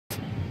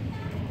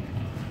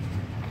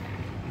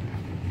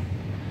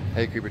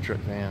Hey Creeper Truck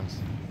fans,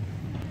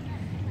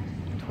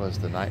 it was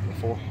the night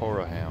before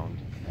Hound,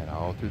 and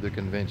all through the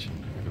convention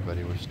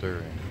everybody was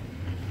stirring.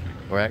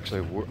 Or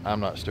actually,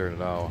 I'm not stirring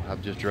at all.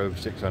 I've just drove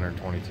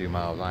 622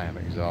 miles. I am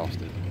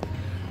exhausted.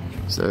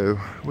 So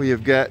we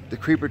have got the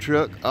Creeper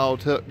Truck all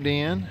tucked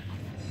in,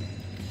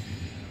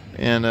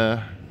 and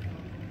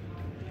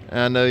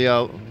I know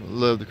y'all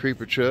love the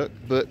Creeper Truck,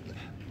 but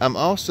I'm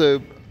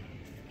also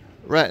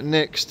right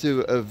next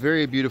to a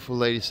very beautiful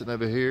lady sitting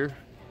over here.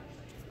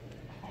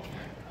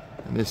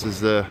 And this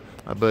is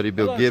my buddy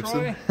Bill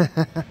Gibson.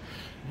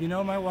 You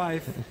know my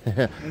wife.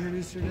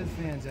 Introduce her to the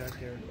fans out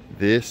there.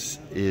 This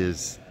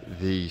is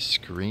the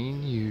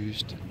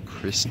screen-used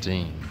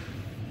Christine.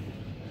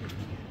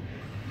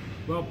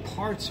 Well,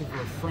 parts of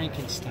her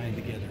Frankenstein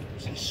together.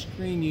 She's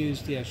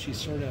screen-used, yeah, she's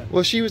sort of...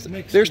 Well, she was...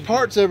 There's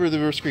parts of her that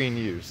were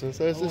screen-used. It's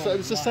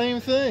the same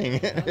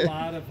thing. A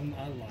lot of them,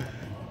 a lot of them.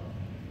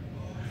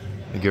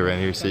 You go around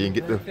here so you can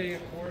get the... birthday,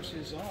 of course,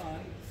 is on.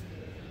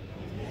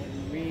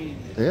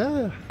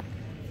 Yeah.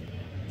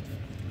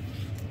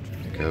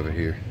 Go over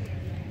here.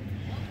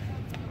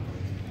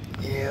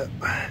 Yep.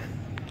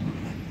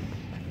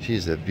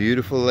 She's a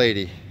beautiful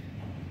lady.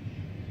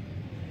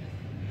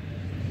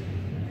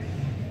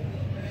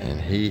 And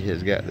he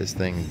has got this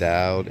thing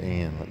dialed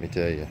in, let me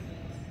tell you.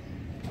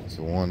 It's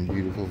one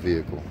beautiful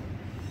vehicle.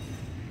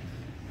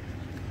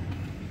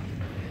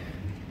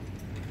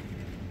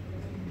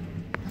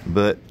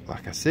 But,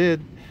 like I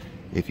said,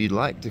 if you'd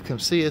like to come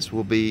see us,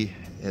 we'll be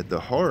at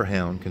the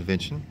Hound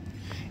convention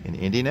in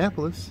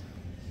Indianapolis.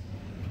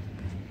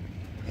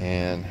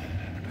 And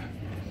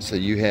so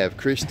you have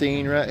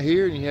Christine right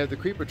here, and you have the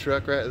Creeper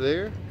Truck right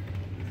there.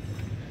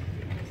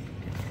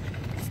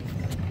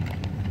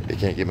 It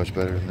can't get much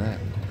better than that.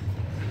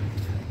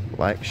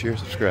 Like, share,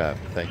 subscribe.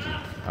 Thank you.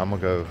 I'm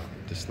gonna go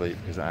to sleep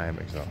because I am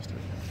exhausted.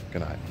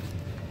 Good night.